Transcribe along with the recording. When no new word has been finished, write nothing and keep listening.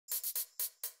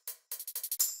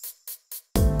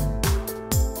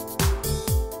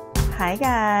Hi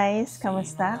guys!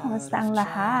 Kamusta? Kamusta ang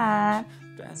lahat?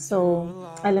 So,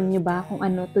 alam nyo ba kung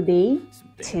ano today?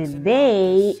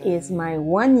 Today is my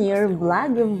 1-year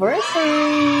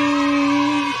Vlogiversary!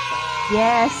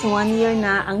 Yes, 1 year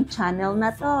na ang channel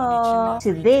na to.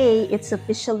 Today, it's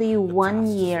officially 1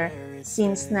 year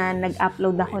since na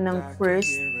nag-upload ako ng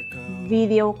first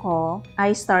video ko.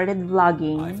 I started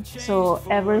vlogging. So,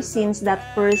 ever since that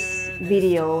first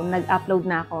video, nag-upload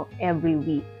na ako every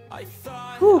week.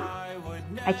 Whew!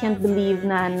 I can't believe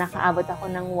na nakaabot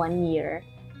ako ng 1 year.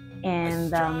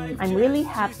 And I'm really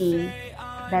happy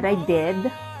that I did.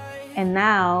 And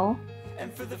now,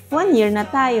 1 year na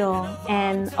tayo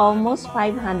and almost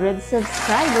 500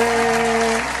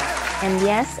 subscribers. And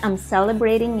yes, I'm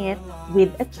celebrating it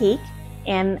with a cake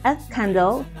and a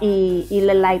candle.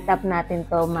 Ilalight up natin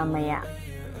to mamaya.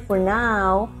 For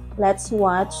now, let's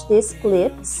watch these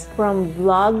clips from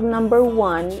vlog number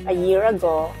 1 a year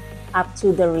ago up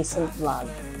to the recent vlog.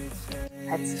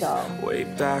 Let's go. Way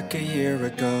back a year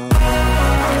ago.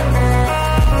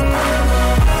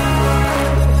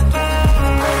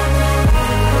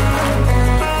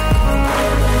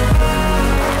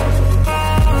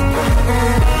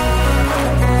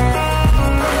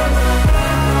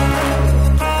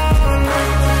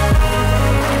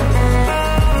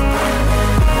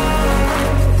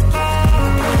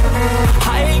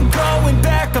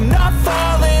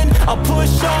 I'll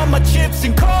push all my chips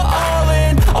and call all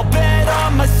in. I'll bet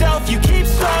on myself, you keep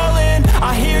stalling.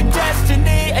 I hear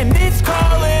destiny and it's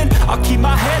calling. I'll keep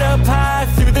my head up high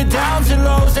through the downs and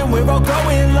lows. And we're all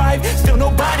going live, still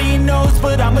nobody knows.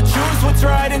 But I'ma choose what's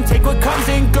right and take what comes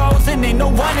and goes. And ain't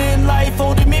no one in life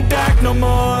holding me back no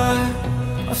more.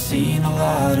 I've seen a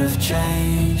lot of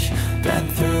change,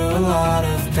 been through a lot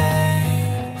of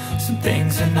pain. Some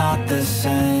things are not the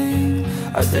same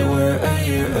as they were a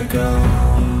year ago,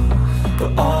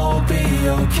 but all will be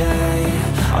okay.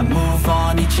 I move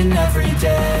on each and every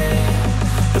day.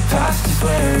 The past is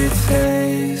where it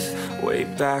stays. Way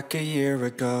back a year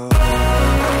ago.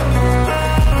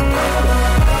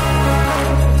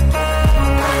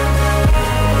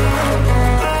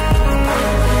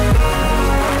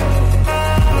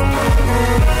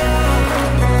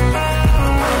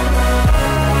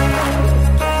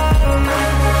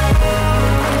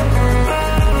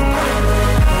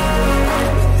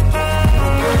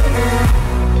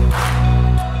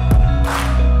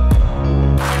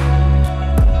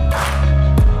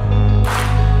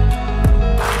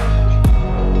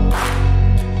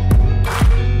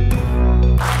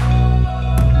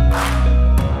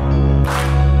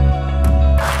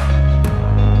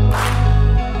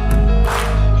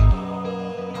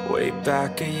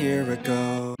 Back a year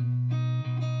ago.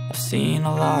 I've seen a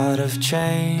lot of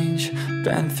change,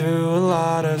 been through a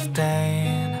lot of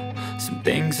pain. Some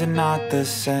things are not the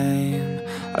same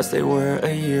as they were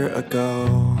a year ago,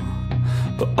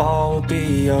 but all will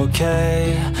be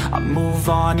okay. I move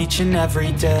on each and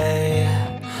every day.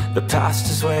 The past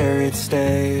is where it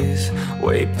stays.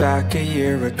 Way back a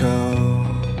year ago.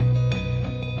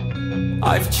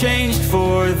 I've changed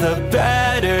for the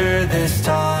better this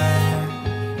time.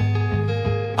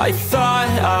 I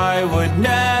thought I would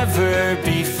never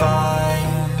be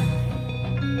fine.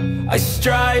 I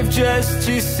strive just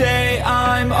to say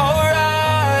I'm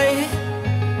alright.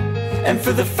 And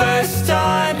for the first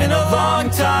time in a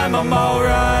long time, I'm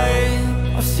alright.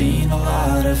 I've seen a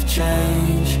lot of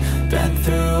change, been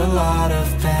through a lot of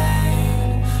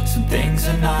pain. Some things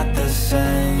are not the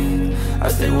same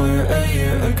as they were a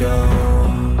year ago,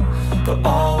 but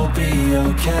all will be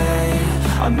okay.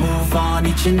 I move on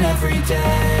each and every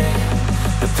day.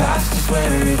 The past is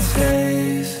where it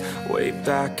stays. Way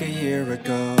back a year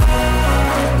ago.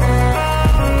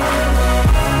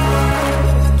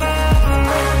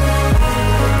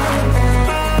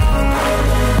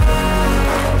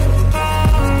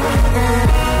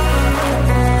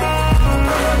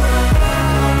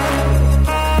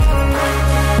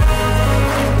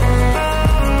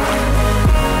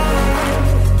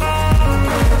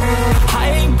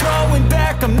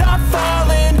 I'm not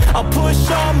falling. I'll push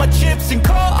all my chips and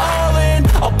call all in.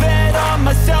 I'll bet on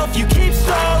myself, you keep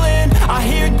stalling. I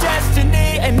hear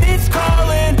destiny and it's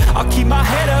calling. I'll keep my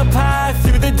head up high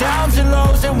through the downs and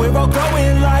lows. And we're all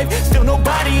going live, still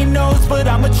nobody knows. But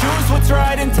I'ma choose what's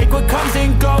right and take what comes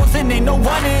and goes. And ain't no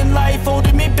one in life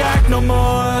holding me back no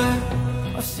more.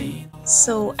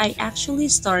 So, I actually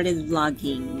started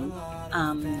vlogging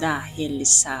dahil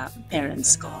sa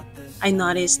parents ko. I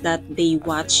noticed that they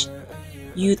watch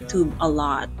YouTube a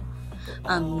lot.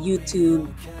 YouTube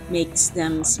makes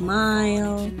them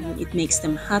smile, it makes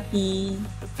them happy,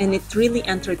 and it really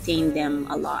entertained them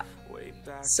a lot.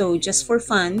 So just for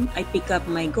fun, I picked up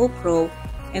my GoPro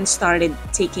and started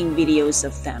taking videos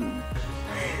of them.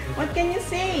 What can you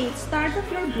say? Start of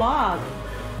your vlog.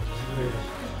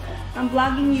 I'm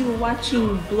vlogging you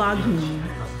watching vlogging.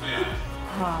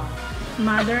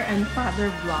 Mother and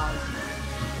father vlog.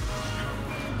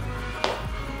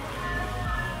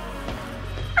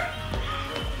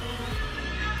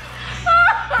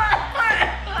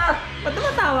 Ba't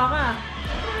tumatawa ka?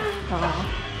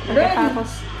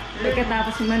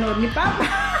 Pagkatapos manood ni Papa.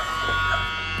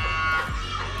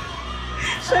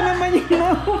 Siya naman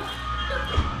yung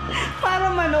para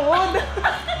manood.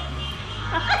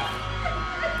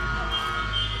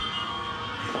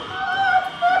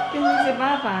 Si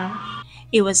Papa.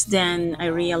 It was then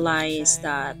I realized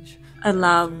that I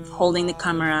love holding the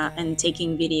camera and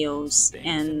taking videos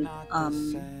and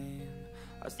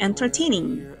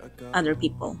entertaining other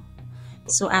people.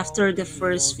 So after the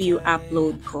first few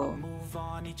upload ko,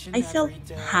 I felt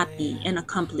happy and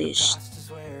accomplished.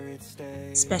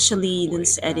 Especially dun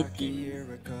sa editing.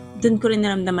 Dun ko rin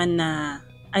naramdaman na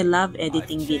I love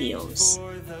editing videos.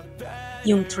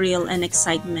 Yung thrill and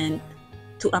excitement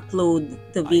to upload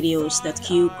the videos that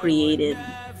you created.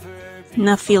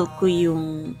 Na-feel ko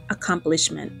yung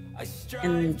accomplishment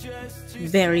and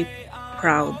very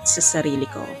proud sa sarili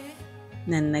ko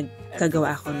na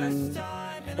nagkagawa ako ng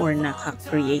or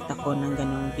naka-create ako ng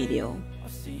ganong video.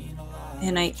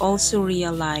 And I also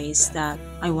realized that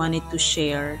I wanted to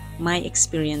share my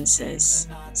experiences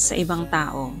sa ibang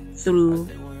tao through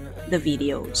the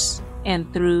videos and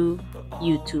through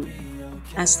YouTube.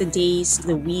 As the days,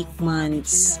 the week,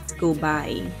 months go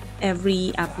by,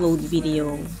 every upload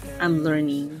video, I'm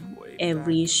learning.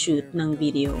 Every shoot ng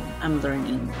video, I'm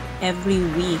learning. Every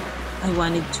week, I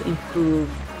wanted to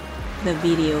improve the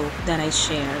video that I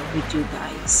share with you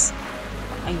guys.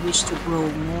 I wish to grow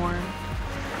more,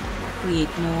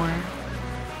 create more,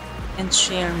 and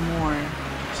share more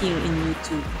here in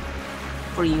YouTube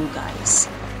for you guys.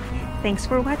 Thanks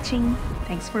for watching.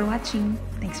 Thanks for watching.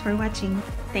 Thanks for watching.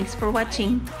 Thanks for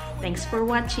watching. Thanks for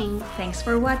watching. Thanks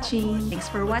for watching. Thanks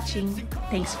for watching.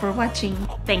 Thanks for watching.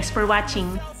 Thanks for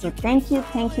watching. So thank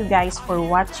you guys for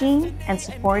watching and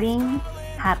supporting.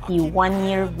 Happy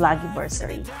 1-year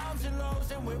Vlogiversary.